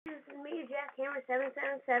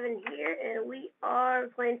JackHammer777 here, and we are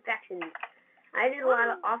playing Factions. I did a lot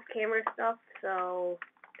of off-camera stuff, so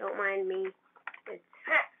don't mind me. It's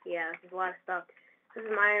a lot of stuff. This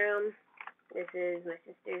is my room. This is my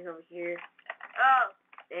sister's over here. Oh.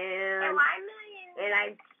 And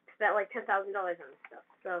I spent like $10,000 on this stuff.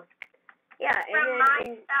 So, yeah.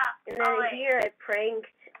 And then here I pranked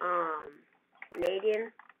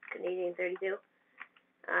Canadian32.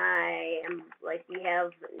 We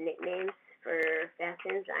have nicknames for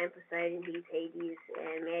Factions. I'm Poseidon, he's Hades,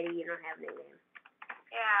 and Maddie, you don't have a nickname.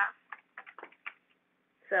 Yeah.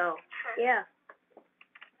 So, yeah.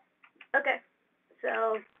 Okay.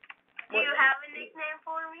 So. Do you have a nickname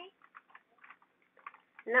for me?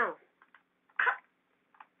 No.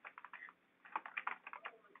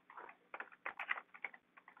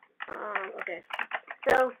 Okay.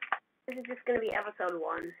 So, this is just going to be episode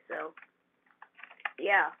 1, so.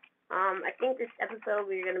 Yeah. I think this episode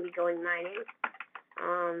we're going to be going mining.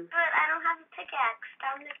 But I don't have a pickaxe.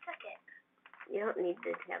 Found the pickaxe. You don't need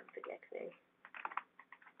to have a pickaxe, Maddie.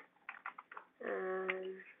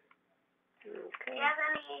 Okay. Do you have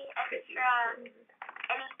any extra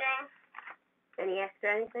anything? Any extra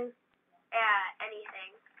anything? Yeah,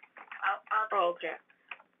 anything. I'll take okay.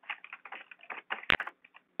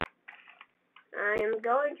 I am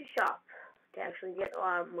going to shop to actually get a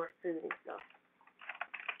lot more food and stuff.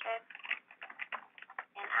 Okay.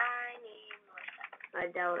 And I need more stuff. I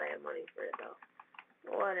doubt I have money for it, though.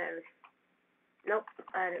 Whatever. Nope,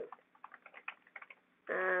 I don't.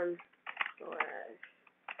 Whatever.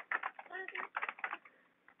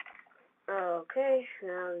 Okay,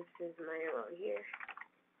 now this is my room over here.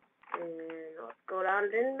 And let's go down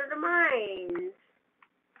into the mines.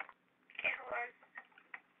 Okay, hold on.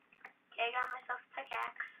 Okay, I got myself a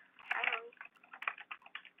pickaxe. Finally.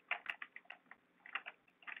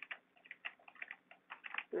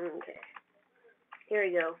 Okay. Here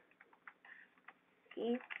we go.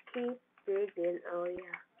 Keep digging. Oh,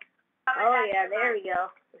 yeah. Oh, yeah, there we go.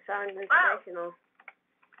 The song's inspirational.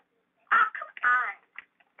 Oh, come on.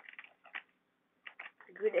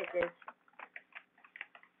 Good at this.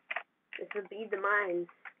 This would be the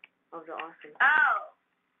mines of the awesome. Oh.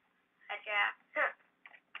 Gotcha.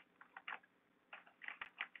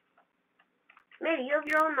 Maddie, you have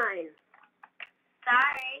your own mine.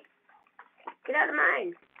 Sorry. Get out of the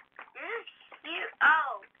mine.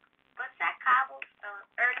 Oh. What's that cobblestone?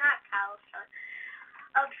 Or not cobblestone.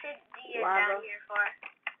 Obsidian Lava. down here for?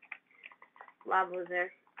 Lava was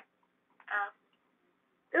there. Oh.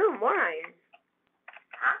 Ooh, more iron.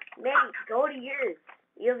 Huh? Maddie, go to yours.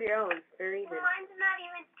 You have your own for a reason. Well, mine's not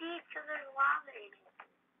even deep because there's lava in it.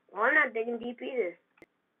 Well, I'm not digging deep either.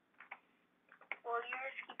 Well,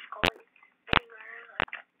 yours keeps going spinning around.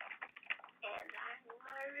 And I'm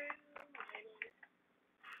learning.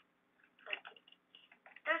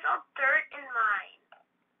 There's all dirt in mine.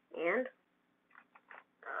 And?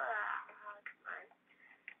 Come on.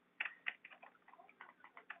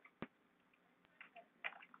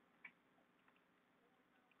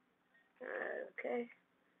 Okay.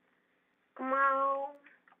 Come on.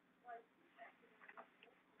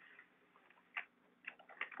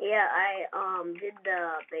 Yeah, I did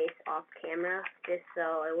the base off camera just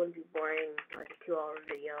so it wouldn't be boring, like a 2-hour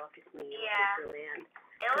video of just me looking through land.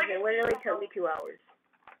 It literally took me 2 hours.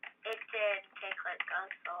 It did take like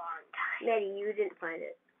a long time. Maddie, you didn't find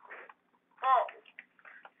it. Oh.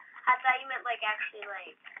 I thought you meant like actually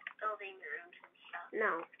like building rooms and stuff.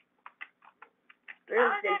 No.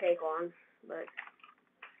 Rooms didn't take long, but.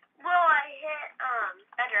 Well, I hit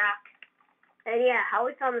bedrock. And yeah, how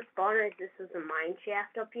we found the spawner is this was a mine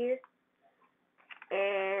shaft up here.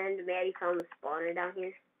 And Maddie found the spawner down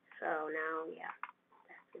here. So now, yeah,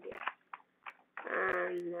 that's the deal.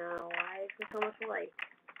 Now, why is there so much light?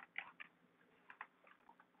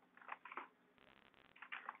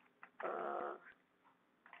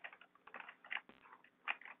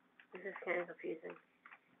 This is kind of confusing.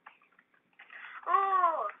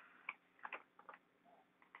 Oh!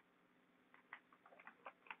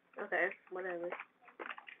 Okay, whatever.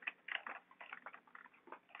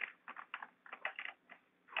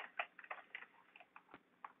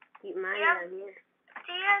 Keep mining on here. Do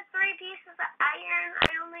you have 3 pieces of iron?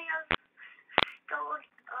 I only have stone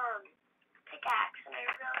pickaxe, and I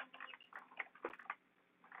really need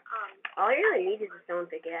all you really need is a stone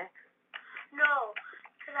pickaxe. No,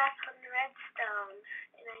 because that's some redstone,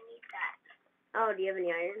 and I need that. Oh, do you have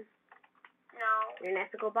any iron? No. You're gonna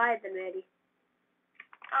have to go buy it then, Maddie.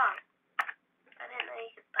 Oh. I didn't know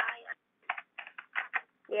you could buy it.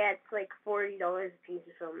 Yeah, it's like $40 a piece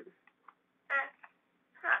or something.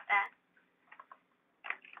 Not bad.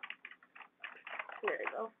 Here we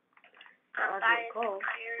go. That was buying cool. some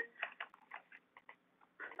iron.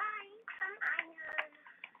 I'm buying some iron.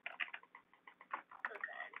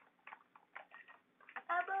 Okay.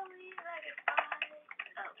 I believe I can buy.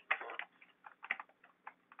 Oh.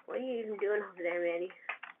 What are you even doing over there, Maddie?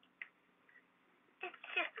 It's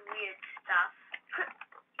just weird stuff.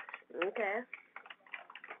 Okay.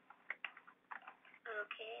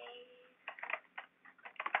 Okay.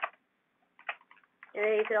 And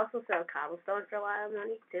then you could also sell cobblestone for a lot of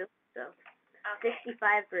money, too. So, Okay.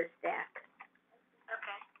 65 for a stack.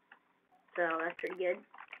 Okay. So, that's pretty good.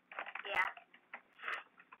 Yeah.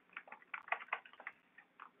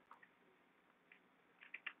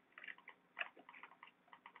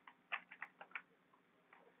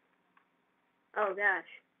 Oh, gosh.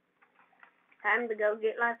 Time to go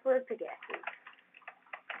get my wood pickaxes.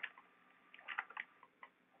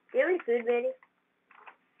 Do you have any food, Maddie?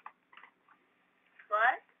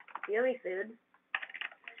 What? Do you have any food?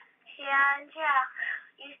 Yeah.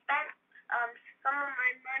 You spent some of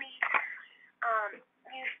my money.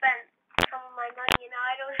 You spent some of my money, and now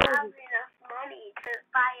I don't have enough money to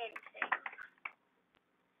buy anything.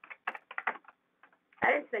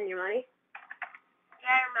 I didn't spend your money.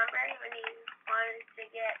 Yeah, I remember when you wanted to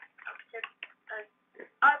get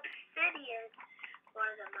obsidian. One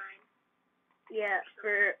of mine. Yeah,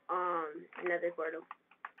 for, another portal.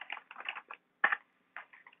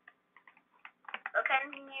 Well,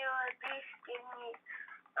 can you at least give me,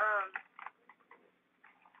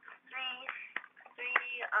 three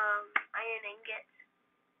iron ingots?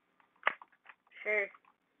 Sure.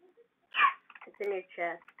 Yes! It's in your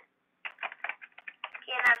chest.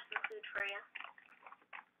 Can't have some food for you.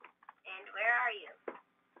 And where are you?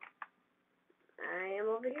 I am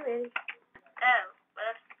over here, Maddie. Oh,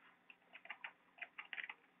 well,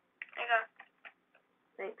 there you go.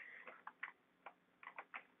 Thanks.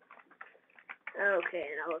 Okay,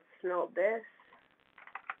 now let's smell this.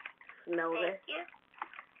 Smell Thank this. you.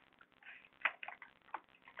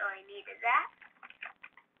 All I need is that.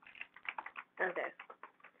 Okay.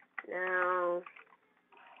 Now,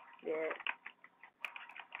 get.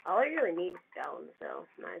 All I really need is stone, so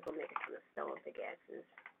might as well make a ton of stone pickaxes.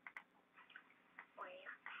 Oh, yeah.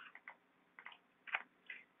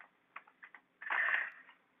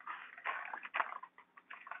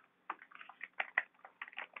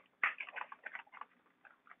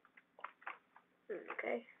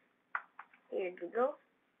 Okay. Here we go.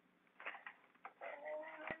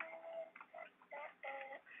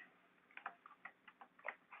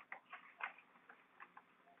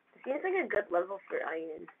 Seems like a good level for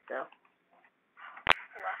iron, so.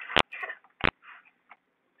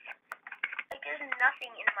 Like, there's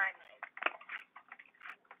nothing in my mind.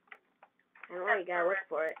 I don't know, you gotta look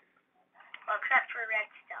for it. Well, except for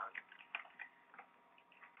redstone.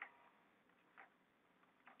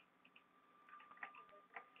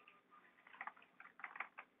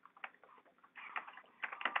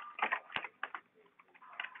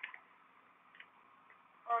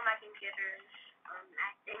 Oh, my computer's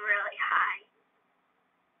acting really high.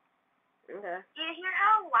 Okay. Do you hear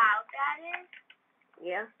how loud that is?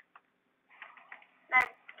 Yeah?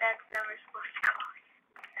 That's never supposed to go.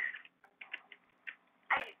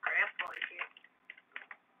 I think Grandpa is here.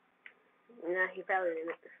 No, he probably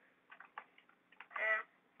didn't. Yeah.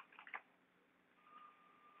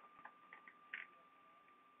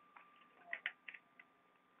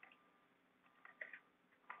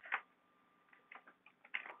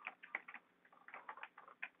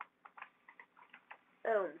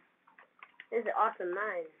 Boom. This is an awesome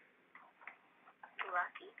mine.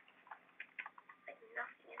 Lucky. Like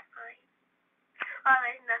nothing in mine. Oh,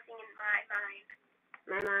 there's nothing in my mind.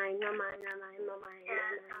 My mine, my mine, my mine, my mine, Yeah,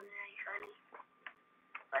 my that sounds mine. really funny.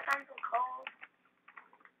 Let's find some coal.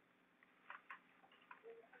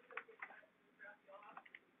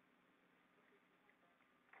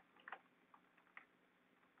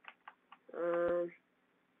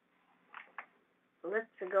 Let's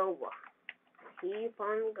go. Keep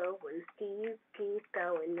on going, keep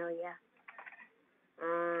going, oh yeah.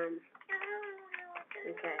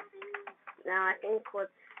 Okay. Now I think let's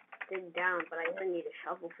dig down, but I really need a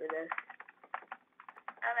shovel for this.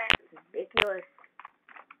 Okay. It's ridiculous.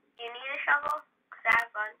 You need a shovel? 'Cause I have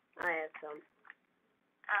one. I have some.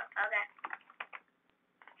 Oh, okay.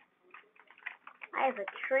 I have a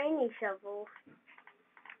trainee shovel.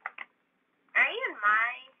 Are you in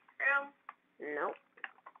my room? Nope.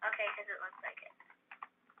 Okay, because it looks like it.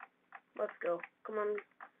 Let's go. Come on.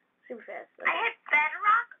 Super fast. I hit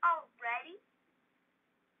bedrock already?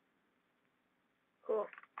 Cool.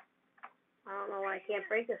 I don't know why I can't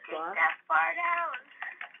break this block. That far down.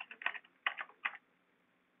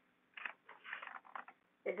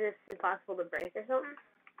 Is this impossible to break or something?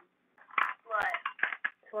 What?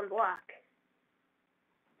 It's one block.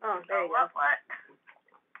 Oh, there you go. What?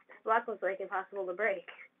 This block was like impossible to break.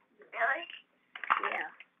 Really? Yeah.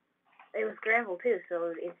 It was gravel too, so it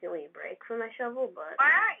would instantly break from my shovel, but...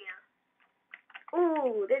 Where are you?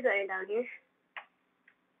 Ooh, there's iron down here.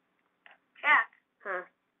 Jack. Huh.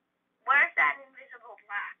 Where's that invisible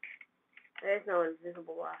block? There's no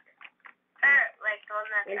invisible block. Like the one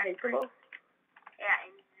that's... Invincible? Yeah,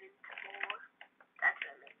 invincible. That's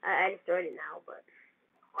what I mean. I destroyed it now, but...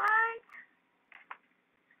 What?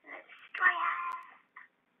 Destroy it.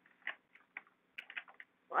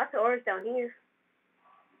 Lots of ores down here.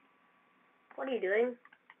 What are you doing?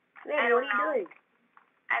 Man, I what don't are you doing?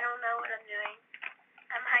 I don't know what I'm doing.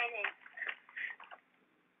 I'm hiding.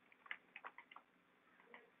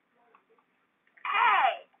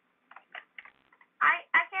 Hey!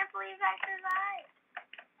 I can't believe I survived.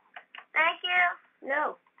 Thank you.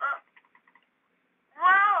 No.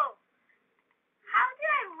 Whoa! How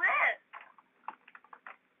did I live?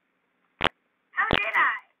 How did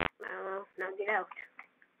I? I don't know. Now get out.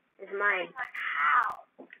 It's mine. Like, how?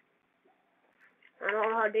 I don't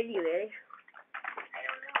know how did you, Eddie? I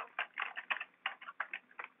don't know.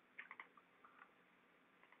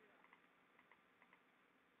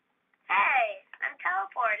 Hey, I'm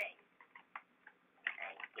teleporting.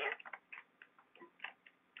 Thank you.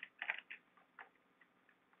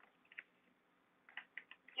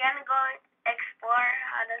 You wanna go explore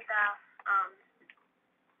out of the,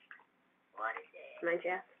 what is it?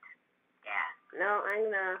 Minecraft? Yeah. No, I'm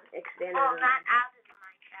gonna expand Well, it. not out of the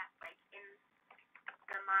Minecraft, like in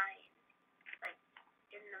the mine. Like,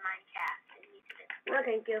 in the Minecraft. And you could explore. No,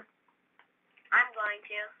 thank you. I'm going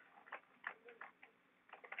to.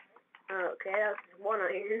 Okay, that's one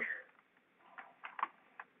iron.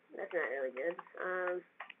 That's not really good.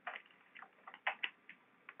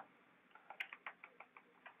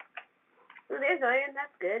 Well, there's iron.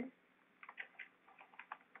 That's good.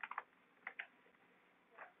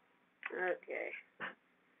 Okay.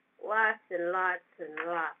 Lots and lots and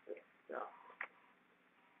lots of stuff.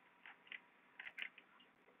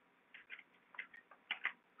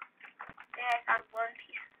 Yeah, I found one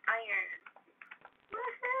piece of iron.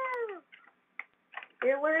 Woohoo!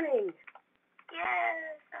 You're learning.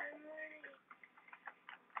 Yes, I'm learning.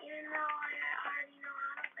 Even though I already know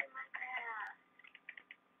how to play Minecraft.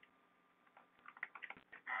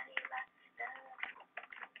 I need that stuff.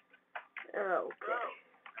 Oh, okay. Whoa.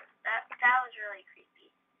 That was really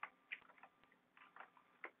creepy.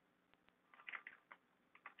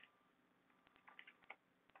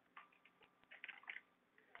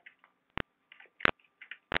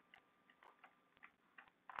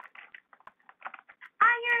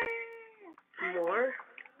 Iron! More?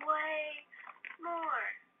 Way more.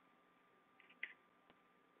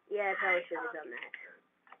 Yeah, I probably should have done that.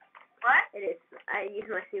 What? It is. I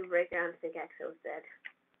used my super breaker on pickaxe, so it's dead.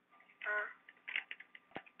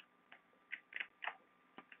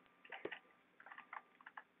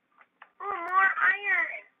 Oh, more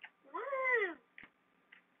iron! Woo!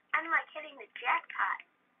 I'm like hitting the jackpot.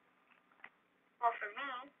 Well, for me.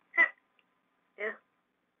 Yeah.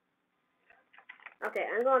 Okay,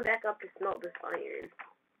 I'm going back up to smelt this iron.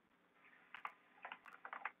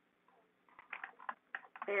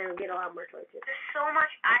 And get a lot more torches. There's so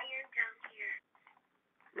much iron down here.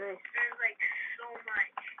 Nice. There's like so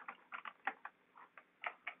much.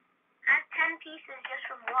 I have 10 pieces just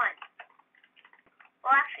from one.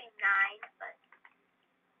 Well, actually 9, but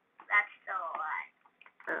that's still a lot.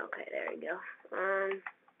 Okay, there we go. I'm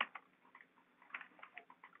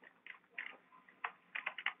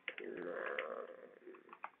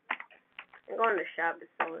going to the shop to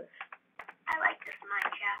sell this. I like this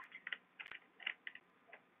Minecraft.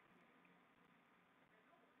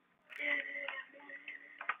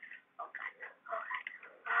 Oh god. Oh god.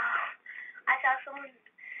 Oh, I saw someone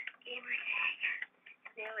gamer tag.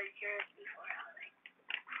 And it was yours before. I was like,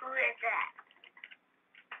 who is that?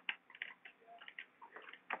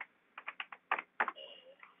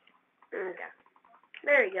 Okay.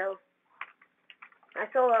 There we go. I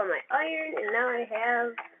sold all my iron, and now I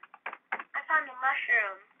have found a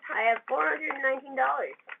mushroom. I have $419.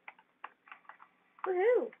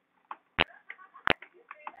 Woohoo!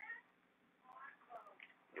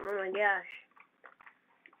 Oh my gosh.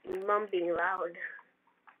 Mom being loud.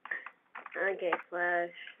 Okay,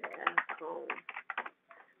 flash, home.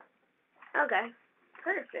 Okay,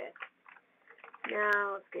 perfect.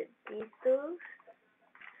 Now let's get these two.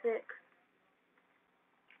 6.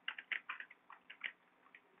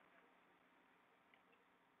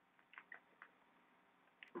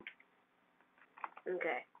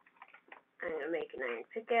 Okay. I I'm gonna make an iron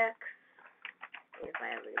pickaxe. If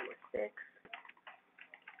I have any more sticks.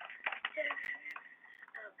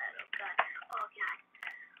 Oh god, oh god, oh god.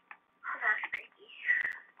 Oh, that's creepy.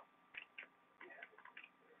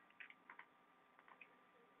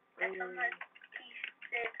 That's how much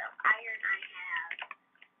pieces of iron I have.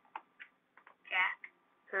 Jack,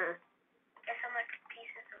 Huh. guess how much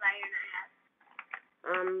pieces of iron I have?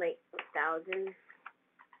 Like 1,000.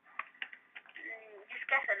 Just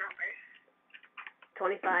guess a number.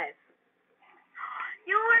 25.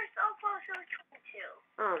 You were so close, it was 22.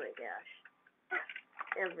 Oh my gosh.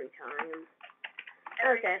 Every time.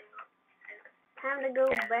 Every Okay. single- Time to go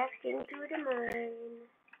back into the mine.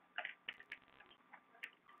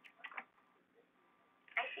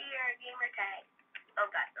 I see your gamer tag. Oh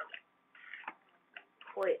god, oh god.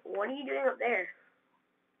 Wait, what are you doing up there?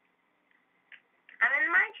 I'm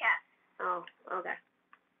in my chat. Oh, okay.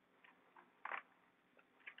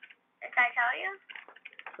 Did I tell you?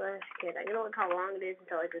 Slash kid. I gotta look how long it is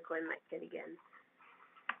until I record my kid again.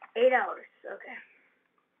 8 hours. Okay.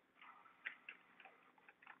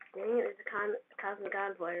 Dang it, it's a cosmic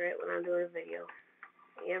convoy right when I'm doing a video.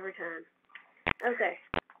 Every time. Okay.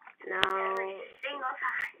 Now. Every single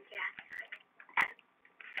time, Jack.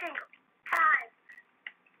 Single time.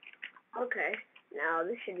 Okay. Now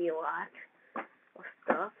this should be a lot of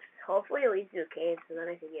stuff. Hopefully it leads to a cave so then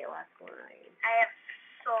I can get lots more iron. I have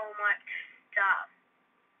so much stuff.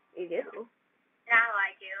 You do? Now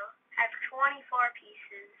I do. I have 24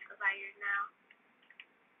 pieces of iron now.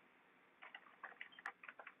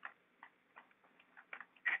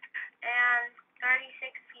 And 36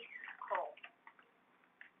 pieces of coal.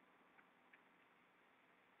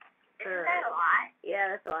 Isn't that a lot? Yeah,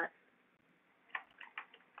 that's a lot.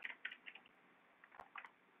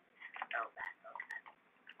 Oh, that's so bad.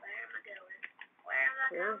 Where am I going? Where am I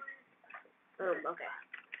going? Okay.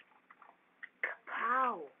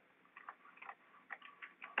 Kapow!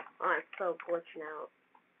 Oh, it's so glitching out.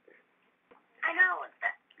 I know.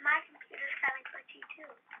 My computer's having glitchy too.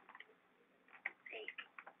 Fake.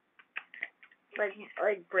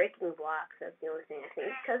 Like breaking blocks, that's the only thing. I think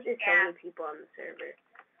it's because there's so many people on the server.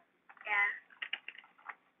 Yeah.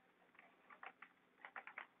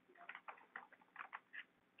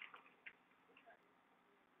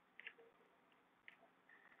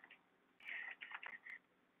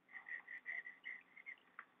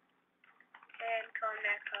 And going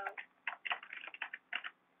back home.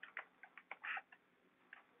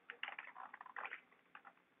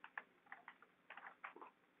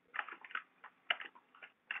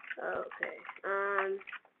 Okay.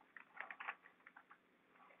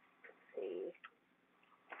 Let's see.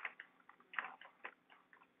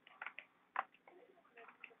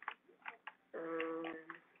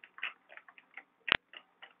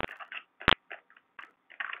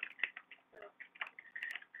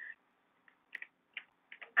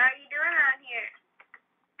 How are you doing out here?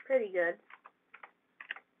 Pretty good.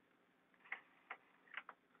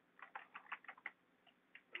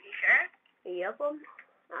 You sure? Yep,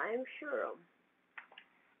 I'm sure.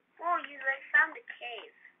 Oh, you like found a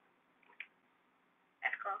cave.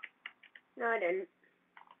 That's cool. No, I didn't.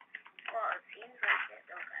 Well, it seems like it.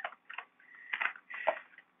 Okay.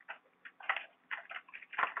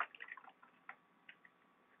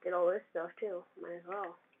 Did all this stuff too. Might as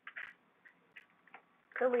well.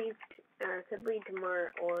 Could lead to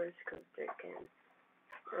more ores because dirt can.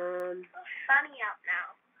 It's sunny out now.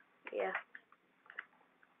 Yeah.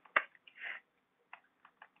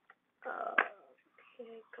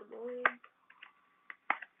 Okay, come on.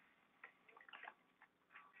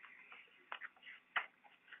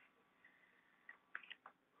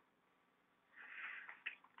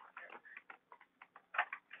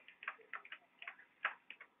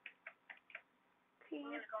 I'm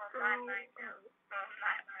gonna go on my mine now.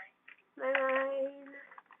 My mine.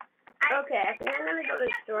 Okay, I think I'm gonna go to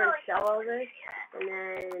the store and sell all this, and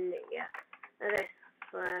then yeah, another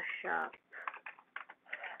slash shop.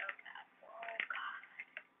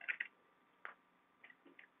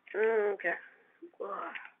 Okay.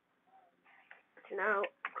 So now,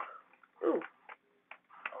 ooh,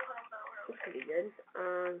 that's pretty good.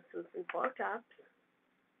 Some pork chops.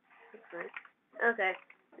 That's fine. Okay,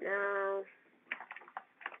 now,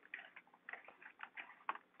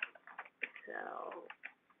 sell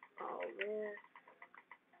all this.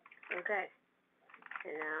 Okay,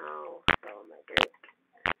 and now sell my dirt.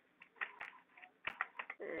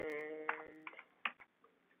 And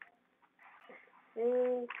I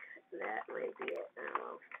think that might be it. I don't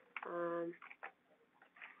know.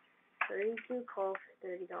 32 coal for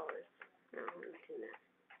 $30. No, I'm not doing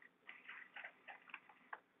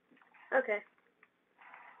that. Okay.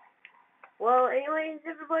 Well, anyways,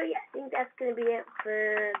 everybody, I think that's going to be it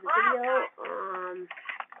for the video.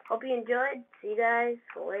 Hope you enjoyed. See you guys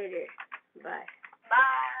later. Bye.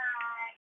 Bye.